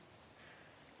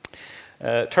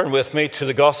Turn with me to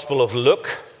the Gospel of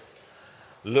Luke.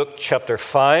 Luke chapter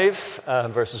 5,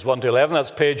 verses 1 to 11. That's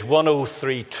page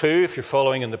 1032 if you're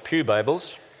following in the Pew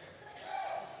Bibles.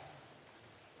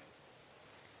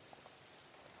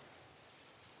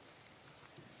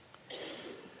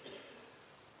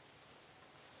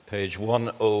 Page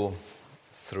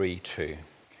 1032.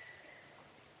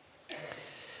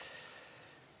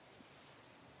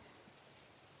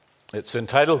 It's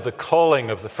entitled The Calling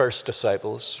of the First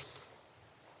Disciples.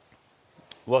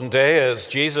 One day, as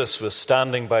Jesus was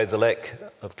standing by the lake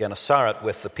of Gennesaret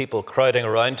with the people crowding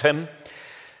around him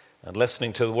and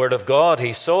listening to the word of God,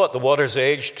 he saw at the water's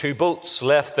edge 2 boats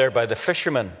left there by the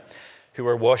fishermen who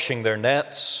were washing their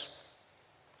nets.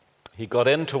 He got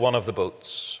into one of the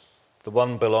boats, the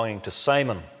one belonging to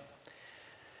Simon,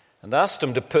 and asked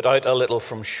him to put out a little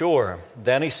from shore.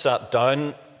 Then he sat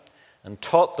down and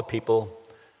taught the people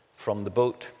from the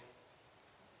boat.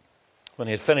 When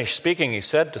he had finished speaking, he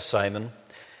said to Simon,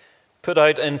 "Put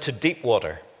out into deep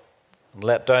water and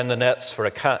let down the nets for a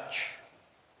catch."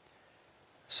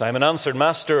 Simon answered,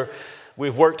 "Master,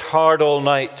 we've worked hard all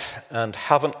night and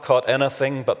haven't caught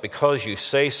anything, but because you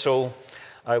say so,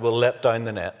 I will let down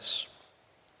the nets."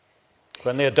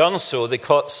 When they had done so, they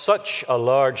caught such a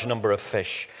large number of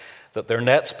fish that their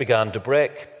nets began to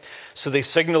break. So they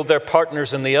signaled their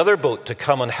partners in the other boat to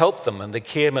come and help them, and they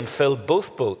came and filled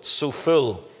both boats so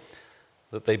full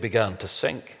that they began to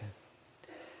sink.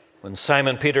 When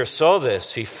Simon Peter saw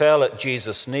this, he fell at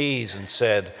Jesus' knees and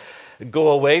said, "Go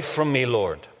away from me,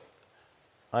 Lord.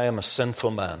 I am a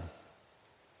sinful man."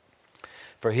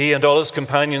 For he and all his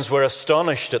companions were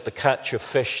astonished at the catch of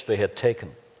fish they had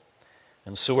taken.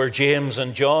 And so were James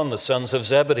and John, the sons of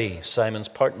Zebedee, Simon's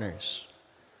partners.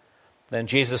 Then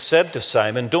Jesus said to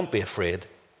Simon, "Don't be afraid.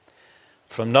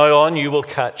 From now on you will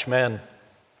catch men."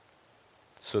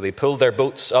 So they pulled their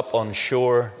boats up on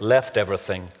shore, left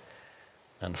everything,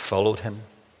 and followed him.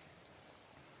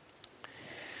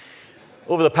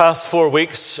 Over the past 4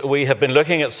 weeks, we have been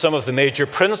looking at some of the major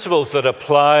principles that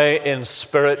apply in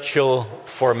spiritual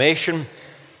formation.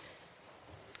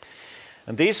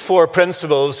 And these 4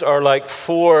 principles are like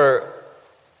 4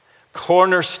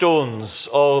 cornerstones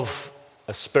of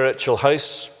a spiritual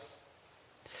house.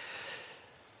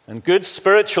 And good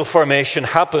spiritual formation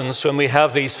happens when we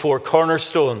have these 4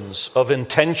 cornerstones of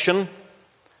intention.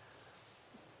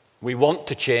 We want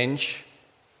to change.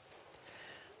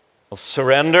 Of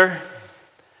surrender.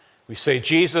 We say,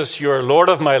 "Jesus, you're Lord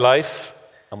of my life,"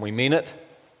 and we mean it.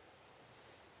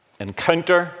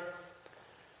 Encounters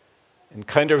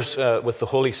with the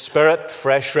Holy Spirit,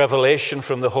 fresh revelation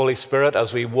from the Holy Spirit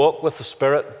as we walk with the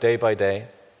Spirit day by day.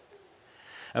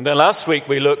 And then last week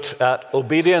we looked at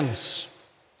obedience.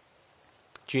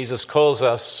 Jesus calls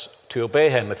us to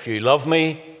obey him. If you love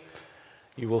me,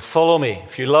 you will follow me.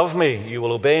 If you love me, you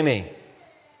will obey me.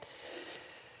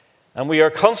 And we are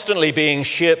constantly being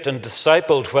shaped and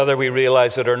discipled, whether we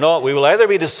realize it or not. We will either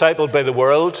be discipled by the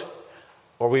world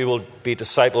or we will be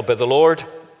discipled by the Lord.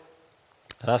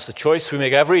 And that's the choice we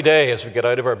make every day as we get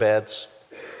out of our beds.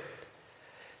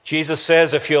 Jesus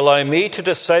says, "If you allow me to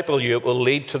disciple you, it will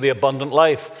lead to the abundant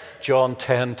life." John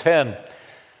 10:10.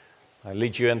 I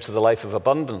lead you into the life of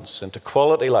abundance, into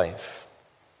quality life.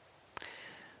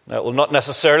 Now, it will not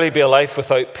necessarily be a life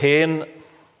without pain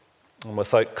and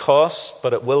without cost,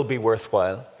 but it will be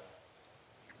worthwhile.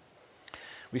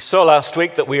 We saw last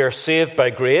week that we are saved by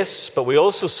grace, but we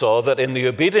also saw that in the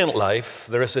obedient life,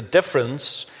 there is a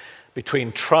difference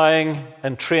between trying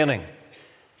and training.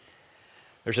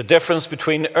 There's a difference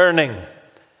between earning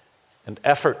and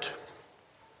effort.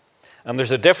 And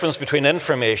there's a difference between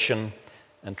information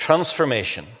and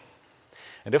transformation.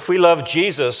 And if we love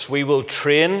Jesus, we will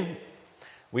train,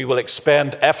 we will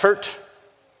expend effort,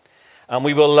 and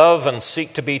we will love and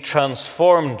seek to be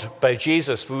transformed by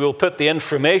Jesus. We will put the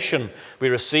information we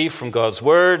receive from God's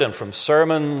Word and from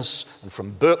sermons and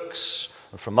from books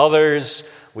and from others,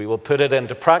 we will put it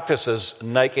into practice. As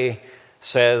Nike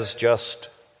says, just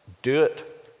do it.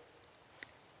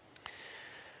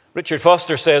 Richard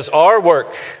Foster says, "Our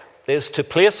work is to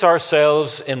place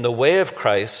ourselves in the way of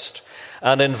Christ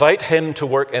and invite him to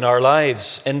work in our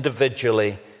lives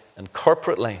individually and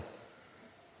corporately."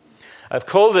 I've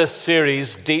called this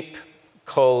series Deep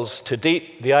Calls to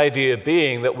Deep, the idea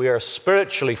being that we are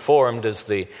spiritually formed as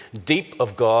the deep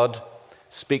of God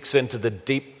speaks into the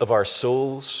deep of our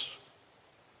souls.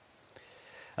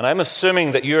 And I'm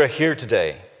assuming that you're here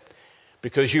today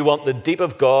because you want the deep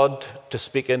of God to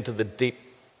speak into the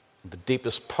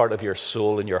deepest part of your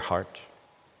soul and your heart.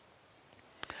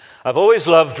 I've always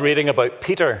loved reading about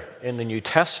Peter in the New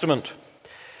Testament.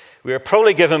 We are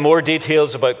probably given more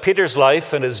details about Peter's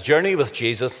life and his journey with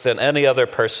Jesus than any other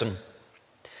person.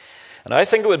 And I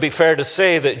think it would be fair to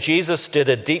say that Jesus did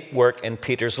a deep work in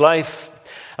Peter's life,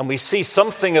 and we see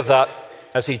something of that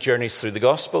as he journeys through the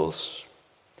Gospels.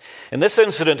 In this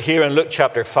incident here in Luke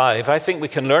chapter 5, I think we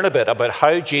can learn a bit about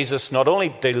how Jesus not only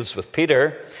deals with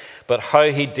Peter, but how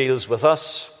he deals with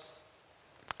us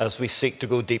as we seek to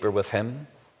go deeper with him.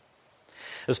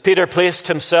 As Peter placed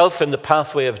himself in the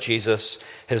pathway of Jesus,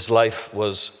 his life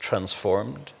was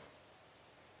transformed.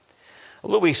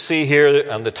 Although we see here,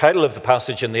 and the title of the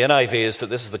passage in the NIV is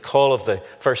that this is the call of the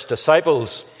first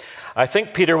disciples, I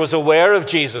think Peter was aware of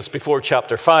Jesus before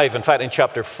chapter 5. In fact, in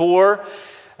chapter 4,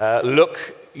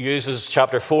 Luke uses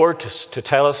chapter 4 to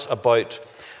tell us about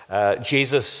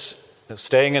Jesus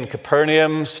staying in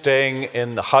Capernaum, staying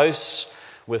in the house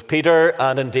with Peter,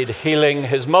 and indeed healing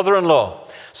his mother-in-law.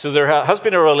 So there has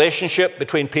been a relationship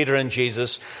between Peter and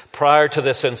Jesus prior to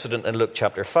this incident in Luke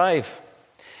chapter 5.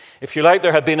 If you like,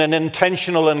 there had been an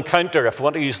intentional encounter. If I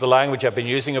want to use the language I've been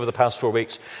using over the past 4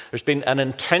 weeks, there's been an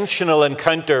intentional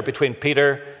encounter between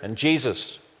Peter and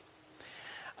Jesus.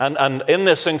 And in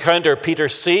this encounter, Peter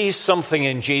sees something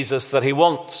in Jesus that he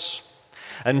wants.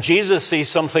 And Jesus sees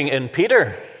something in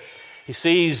Peter. He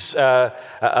sees a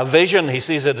vision, he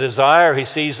sees a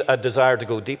desire to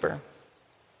go deeper.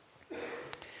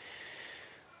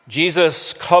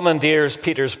 Jesus commandeers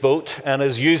Peter's boat and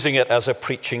is using it as a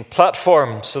preaching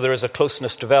platform. So there is a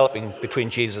closeness developing between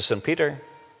Jesus and Peter.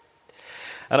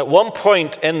 And at one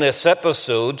point in this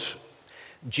episode,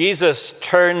 Jesus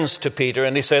turns to Peter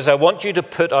and he says, I want you to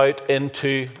put out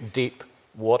into deep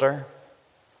water.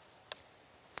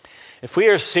 If we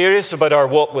are serious about our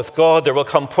walk with God, there will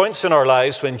come points in our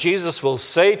lives when Jesus will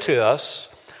say to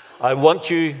us, I want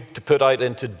you to put out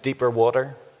into deeper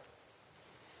water.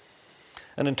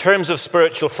 And in terms of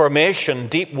spiritual formation,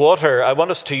 deep water, I want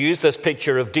us to use this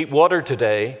picture of deep water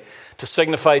today to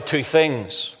signify two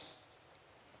things.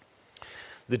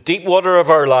 The deep water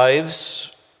of our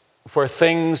lives, where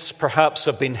things perhaps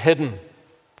have been hidden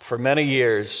for many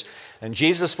years, and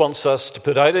Jesus wants us to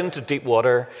put out into deep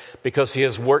water because he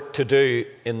has work to do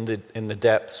in the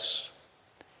depths.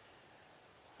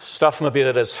 Stuff maybe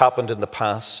that has happened in the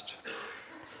past.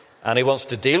 And he wants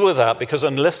to deal with that because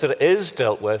unless it is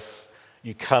dealt with,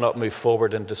 you cannot move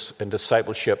forward in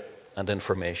discipleship and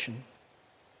information.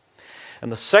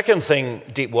 And the second thing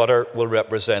deep water will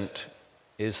represent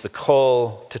is the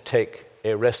call to take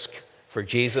a risk for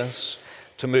Jesus,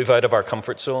 to move out of our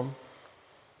comfort zone.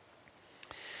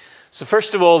 So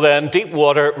first of all then, deep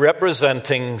water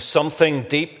representing something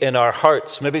deep in our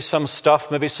hearts, maybe some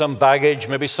stuff, maybe some baggage,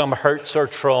 maybe some hurts or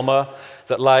trauma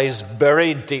that lies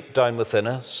buried deep down within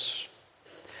us.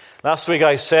 Last week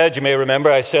you may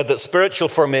remember, I said that spiritual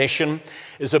formation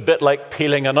is a bit like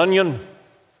peeling an onion.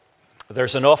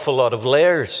 There's an awful lot of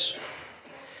layers.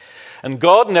 And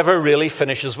God never really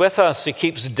finishes with us. He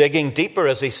keeps digging deeper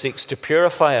as he seeks to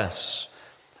purify us,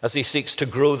 as he seeks to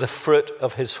grow the fruit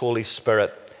of his Holy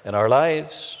Spirit in our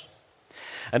lives.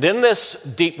 And in this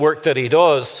deep work that he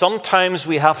does, sometimes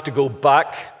we have to go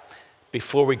back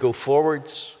before we go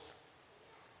forwards.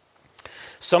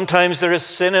 Sometimes there is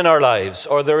sin in our lives,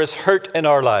 or there is hurt in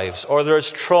our lives, or there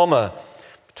is trauma.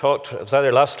 It was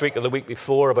either last week or the week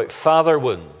before about father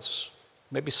wounds,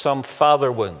 maybe some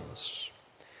father wounds.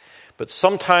 But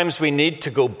sometimes we need to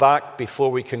go back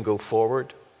before we can go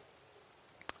forward.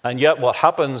 And yet what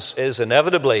happens is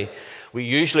inevitably we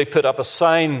usually put up a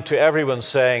sign to everyone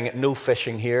saying, no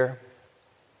fishing here.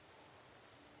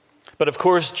 But of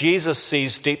course, Jesus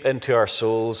sees deep into our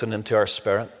souls and into our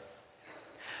spirit.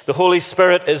 The Holy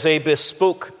Spirit is a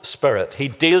bespoke spirit. He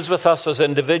deals with us as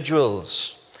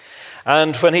individuals.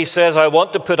 And when he says, I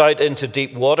want to put out into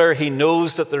deep water, he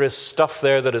knows that there is stuff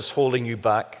there that is holding you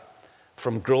back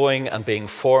from growing and being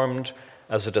formed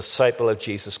as a disciple of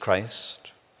Jesus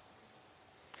Christ.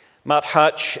 Matt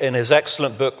Hatch, in his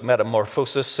excellent book,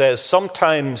 Metamorphosis, says,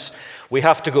 sometimes we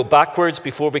have to go backwards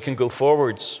before we can go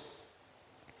forwards.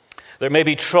 There may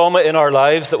be trauma in our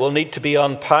lives that will need to be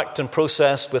unpacked and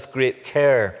processed with great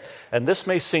care. And this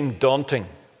may seem daunting,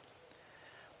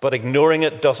 but ignoring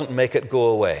it doesn't make it go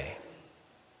away.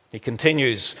 He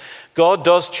continues, God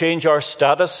does change our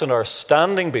status and our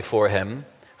standing before him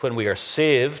when we are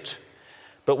saved,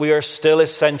 but we are still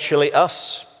essentially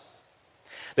us.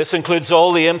 This includes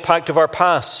all the impact of our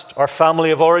past, our family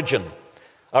of origin,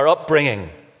 our upbringing,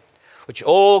 which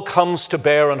all comes to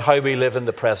bear on how we live in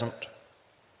the present.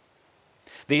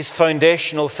 These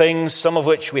foundational things, some of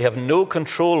which we have no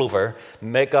control over,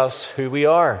 make us who we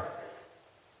are.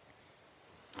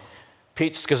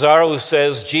 Pete Scazzaro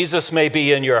says, Jesus may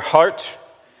be in your heart,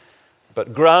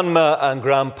 but grandma and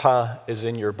grandpa is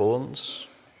in your bones.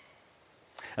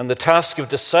 And the task of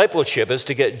discipleship is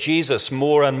to get Jesus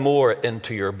more and more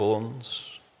into your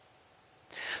bones.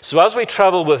 So as we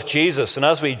travel with Jesus and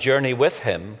as we journey with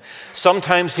him,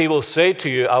 sometimes he will say to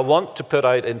you, I want to put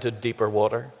out into deeper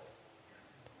water.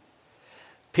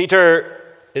 Peter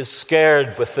is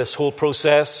scared with this whole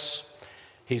process.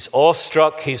 He's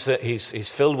awestruck.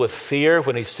 He's filled with fear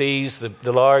when he sees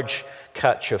the large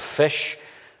catch of fish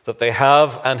that they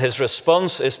have. And his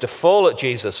response is to fall at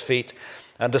Jesus' feet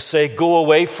and to say, go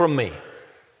away from me.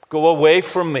 Go away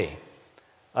from me.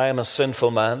 I am a sinful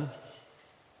man.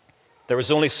 There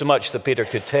was only so much that Peter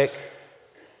could take.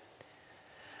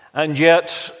 And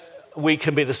yet, we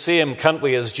can be the same, can't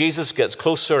we? As Jesus gets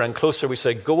closer and closer, we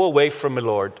say, go away from me,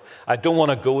 Lord. I don't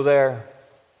want to go there.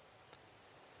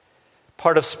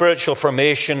 Part of spiritual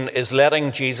formation is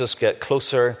letting Jesus get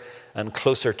closer and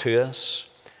closer to us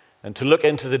and to look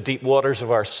into the deep waters of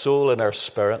our soul and our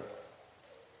spirit.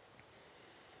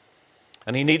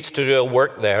 And he needs to do a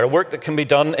work there, a work that can be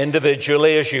done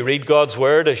individually as you read God's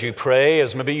word, as you pray,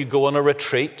 as maybe you go on a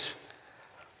retreat.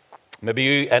 Maybe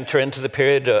you enter into the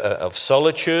period of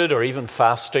solitude or even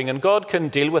fasting, and God can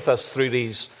deal with us through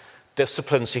these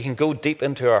disciplines. He can go deep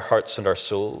into our hearts and our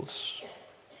souls.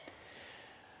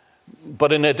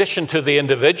 But in addition to the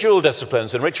individual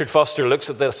disciplines, and Richard Foster looks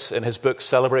at this in his book,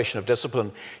 Celebration of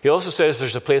Discipline, he also says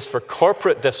there's a place for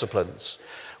corporate disciplines,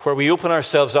 where we open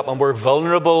ourselves up and we're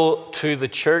vulnerable to the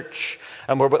church,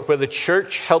 and where the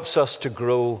church helps us to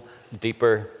grow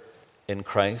deeper in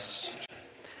Christ.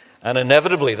 And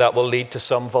inevitably that will lead to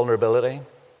some vulnerability.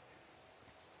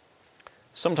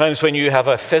 Sometimes when you have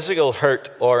a physical hurt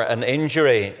or an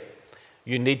injury,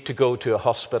 you need to go to a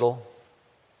hospital.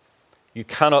 You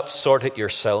cannot sort it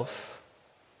yourself.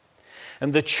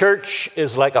 And the church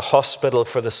is like a hospital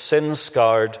for the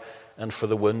sin-scarred and for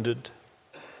the wounded.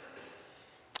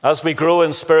 As we grow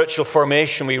in spiritual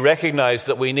formation, we recognize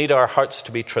that we need our hearts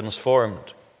to be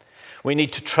transformed. We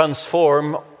need to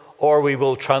transform, or we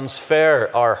will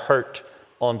transfer our hurt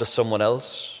onto someone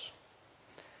else.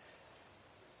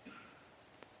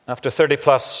 After 30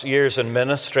 plus years in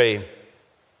ministry,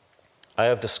 I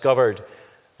have discovered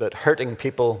that hurting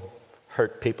people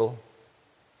hurt people.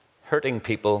 Hurting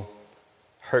people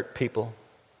hurt people.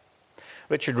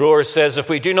 Richard Rohr says,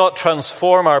 if we do not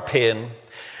transform our pain,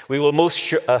 we will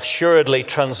most assuredly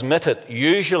transmit it,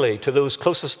 usually to those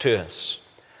closest to us,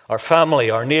 our family,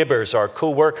 our neighbors, our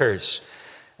co-workers,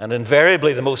 and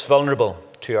invariably the most vulnerable,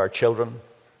 to our children.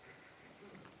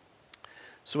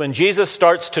 So when Jesus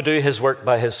starts to do his work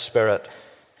by his Spirit,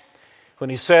 when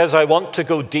he says, I want to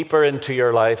go deeper into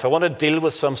your life, I want to deal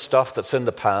with some stuff that's in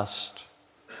the past,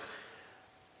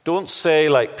 don't say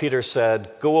like Peter said,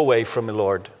 go away from me,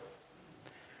 Lord,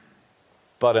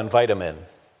 but invite him in.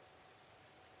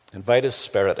 Invite his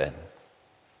Spirit in.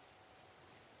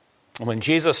 And when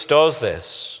Jesus does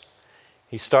this,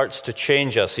 he starts to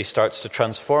change us. He starts to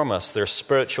transform us. There's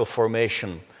spiritual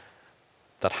formation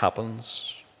that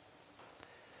happens.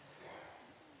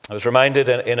 I was reminded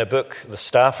in a book the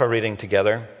staff are reading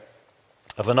together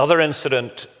of another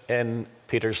incident in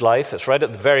Peter's life. It's right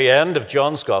at the very end of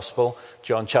John's Gospel,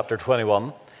 John chapter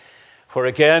 21, where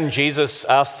again Jesus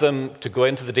asked them to go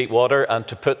into the deep water and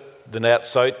to put the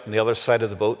nets out on the other side of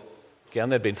the boat. Again,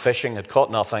 they'd been fishing, had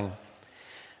caught nothing.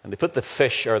 And they put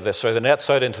the nets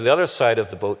out into the other side of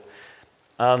the boat.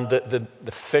 And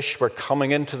the fish were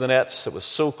coming into the nets. It was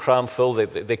so cram full.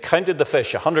 They counted the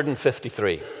fish,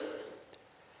 153.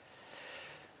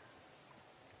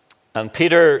 And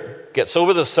Peter gets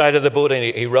over the side of the boat and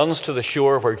he runs to the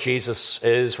shore where Jesus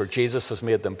is, where Jesus has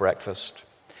made them breakfast.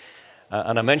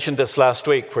 And I mentioned this last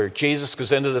week, where Jesus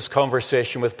goes into this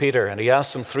conversation with Peter and he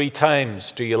asks him 3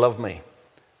 times, do you love me?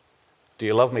 Do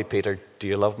you love me, Peter? Do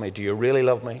you love me? Do you really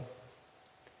love me?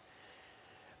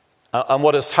 And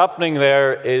what is happening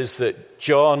there is that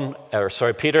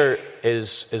Peter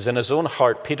is in his own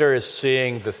heart. Peter is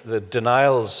seeing the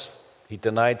denials. He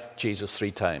denied Jesus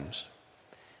 3 times.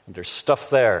 And there's stuff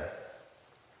there.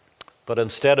 But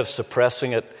instead of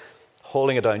suppressing it,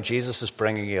 holding it down, Jesus is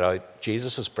bringing it out.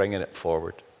 Jesus is bringing it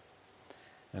forward.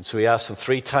 And so he asks him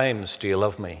 3 times, do you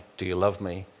love me? Do you love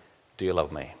me? Do you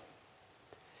love me?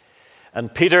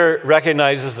 And Peter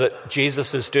recognizes that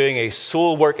Jesus is doing a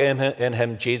soul work in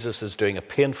him. Jesus is doing a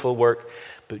painful work,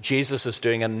 but Jesus is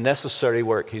doing a necessary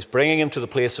work. He's bringing him to the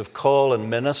place of call and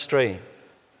ministry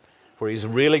where he's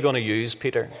really going to use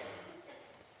Peter.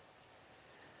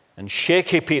 And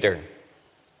shaky Peter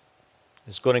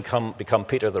is going to become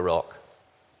Peter the Rock.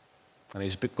 And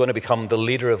he's going to become the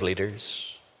leader of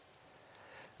leaders.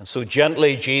 And so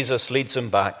gently Jesus leads him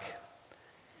back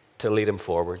to lead him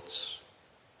forwards.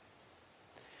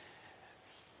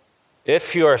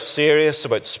 If you are serious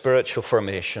about spiritual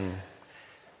formation,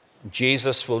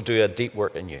 Jesus will do a deep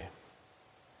work in you.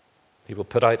 He will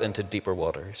put out into deeper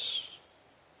waters.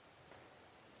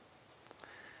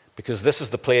 Because this is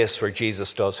the place where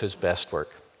Jesus does his best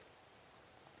work,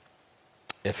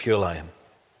 if you allow him.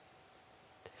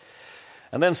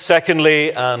 And then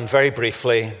secondly, and very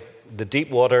briefly, the deep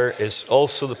water is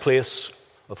also the place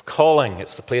of calling.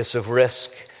 It's the place of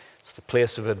risk. It's the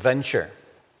place of adventure.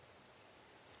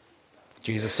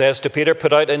 Jesus says to Peter,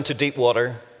 put out into deep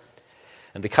water,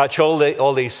 and they catch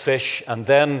all these fish. And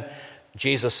then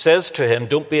Jesus says to him,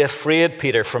 don't be afraid,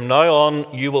 Peter. From now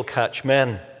on, you will catch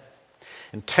men.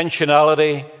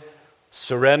 Intentionality,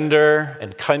 surrender,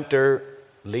 encounter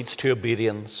leads to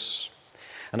obedience.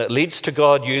 And it leads to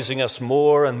God using us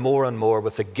more and more and more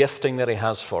with the gifting that he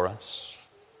has for us.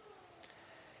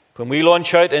 When we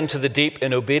launch out into the deep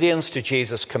in obedience to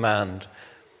Jesus' command,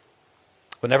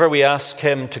 whenever we ask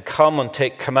him to come and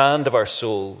take command of our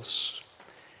souls,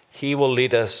 he will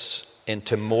lead us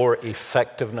into more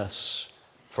effectiveness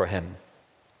for him.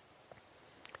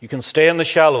 You can stay in the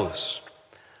shallows,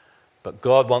 but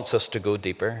God wants us to go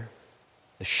deeper.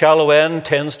 The shallow end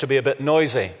tends to be a bit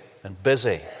noisy and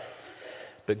busy.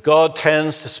 But God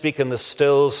tends to speak in the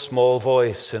still, small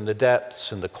voice, in the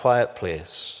depths, in the quiet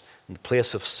place, in the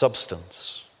place of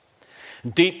substance.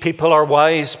 Deep people are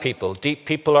wise people. Deep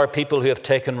people are people who have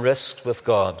taken risks with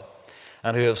God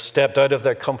and who have stepped out of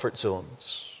their comfort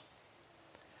zones.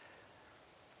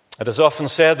 It is often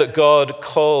said that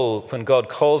when God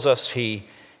calls us, he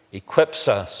equips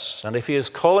us. And if he is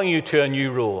calling you to a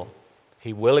new role,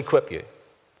 he will equip you.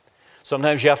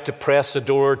 Sometimes you have to press a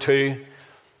door or two.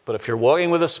 But if you're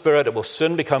walking with the Spirit, it will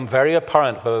soon become very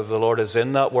apparent whether the Lord is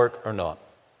in that work or not.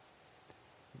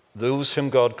 Those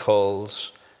whom God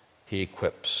calls, he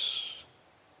equips.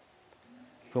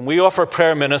 When we offer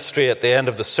prayer ministry at the end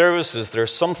of the services,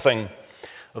 there's something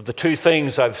of the two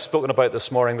things I've spoken about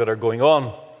this morning that are going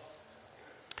on.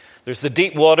 There's the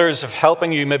deep waters of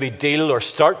helping you maybe deal or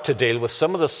start to deal with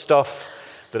some of the stuff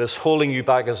that is holding you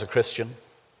back as a Christian.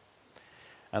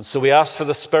 And so we ask for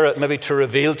the Spirit maybe to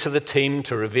reveal to the team,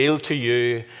 to reveal to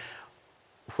you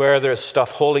where there's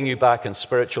stuff holding you back in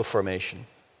spiritual formation.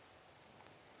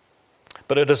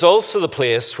 But it is also the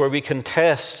place where we can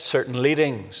test certain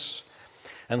leadings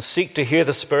and seek to hear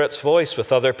the Spirit's voice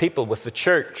with other people, with the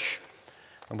church.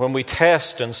 And when we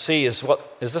test and see, is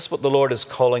this what the Lord is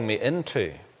calling me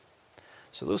into?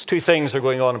 So those two things are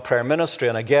going on in prayer ministry.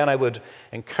 And again, I would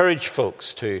encourage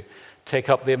folks to take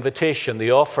up the invitation,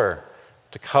 the offer,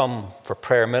 to come for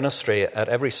prayer ministry at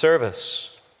every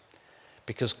service,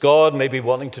 because God may be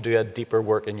wanting to do a deeper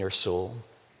work in your soul.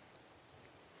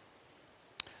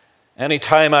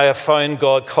 Anytime I have found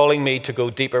God calling me to go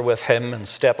deeper with him and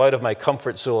step out of my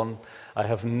comfort zone, I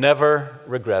have never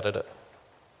regretted it.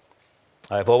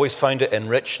 I have always found it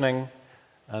enriching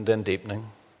and deepening.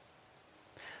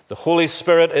 The Holy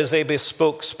Spirit is a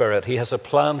bespoke spirit. He has a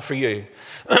plan for you.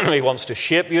 He wants to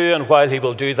shape you, and while he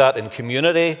will do that in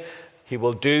community, he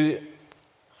will do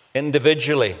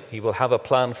individually. He will have a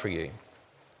plan for you.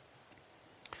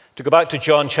 To go back to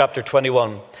John chapter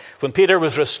 21, when Peter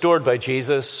was restored by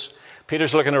Jesus,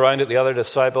 Peter's looking around at the other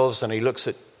disciples, and he looks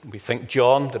at, we think,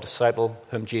 John, the disciple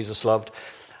whom Jesus loved,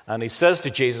 and he says to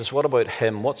Jesus, what about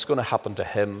him? What's going to happen to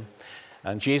him?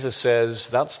 And Jesus says,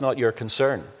 that's not your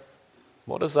concern.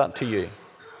 What is that to you?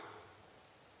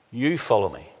 You follow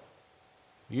me.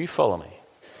 You follow me.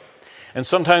 And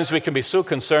sometimes we can be so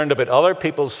concerned about other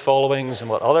people's followings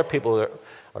and what other people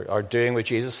are doing with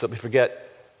Jesus that we forget,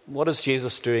 what is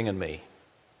Jesus doing in me?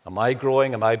 Am I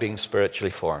growing? Am I being spiritually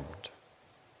formed?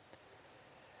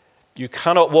 You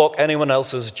cannot walk anyone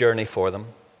else's journey for them.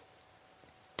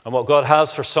 And what God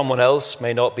has for someone else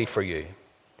may not be for you.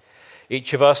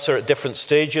 Each of us are at different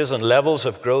stages and levels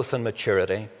of growth and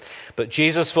maturity. But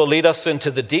Jesus will lead us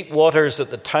into the deep waters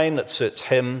at the time that suits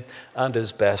him and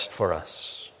is best for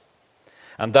us.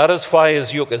 And that is why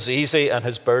his yoke is easy and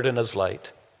his burden is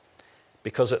light,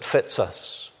 because it fits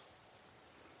us.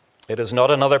 It is not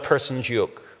another person's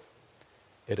yoke.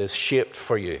 It is shaped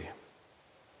for you.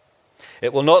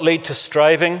 It will not lead to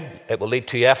striving. It will lead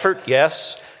to effort,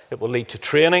 yes. It will lead to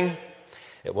training.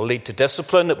 It will lead to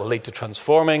discipline. It will lead to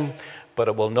transforming. But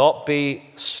it will not be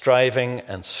striving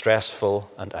and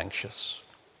stressful and anxious.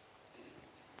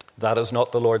 That is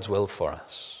not the Lord's will for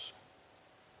us.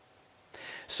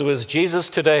 So is Jesus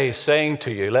today saying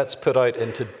to you, let's put out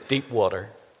into deep water.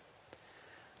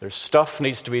 There's stuff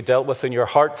needs to be dealt with in your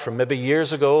heart from maybe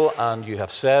years ago, and you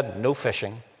have said no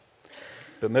fishing.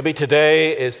 But maybe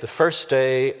today is the first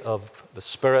day of the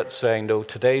Spirit saying, no,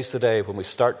 today's the day when we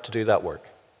start to do that work.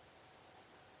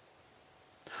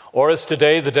 Or is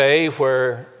today the day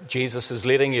where Jesus is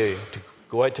leading you to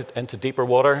go out into deeper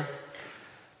water?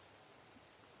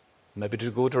 Maybe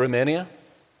to go to Romania?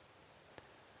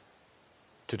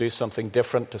 To do something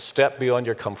different, to step beyond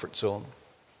your comfort zone?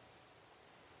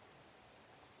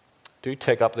 Do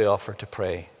take up the offer to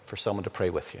pray, for someone to pray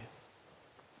with you.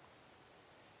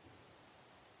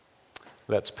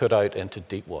 Let's put out into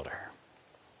deep water.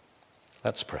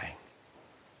 Let's pray.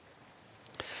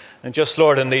 And just,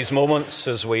 Lord, in these moments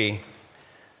as we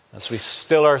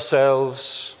still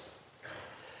ourselves,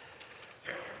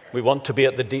 we want to be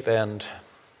at the deep end.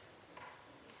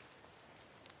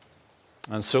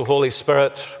 And so, Holy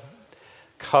Spirit,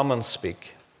 come and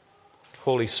speak.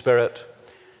 Holy Spirit,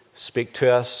 speak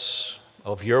to us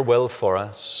of your will for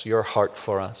us, your heart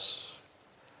for us,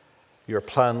 your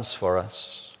plans for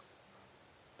us.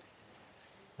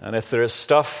 And if there is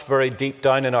stuff very deep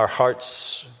down in our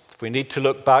hearts, if we need to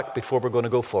look back before we're going to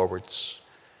go forwards,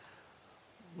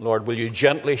 Lord, will you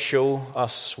gently show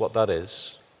us what that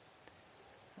is?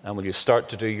 And will you start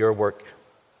to do your work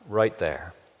right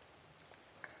there?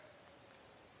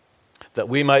 That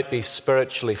we might be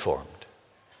spiritually formed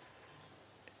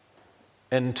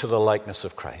into the likeness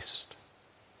of Christ.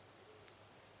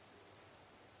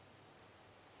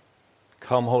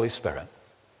 Come, Holy Spirit,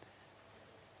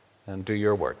 and do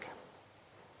your work.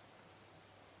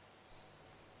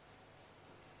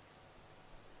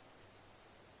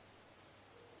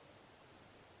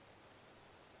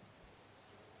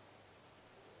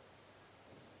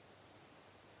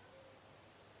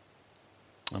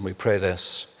 And we pray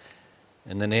this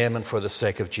in the name and for the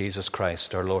sake of Jesus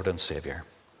Christ, our Lord and Savior.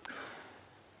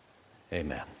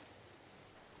 Amen.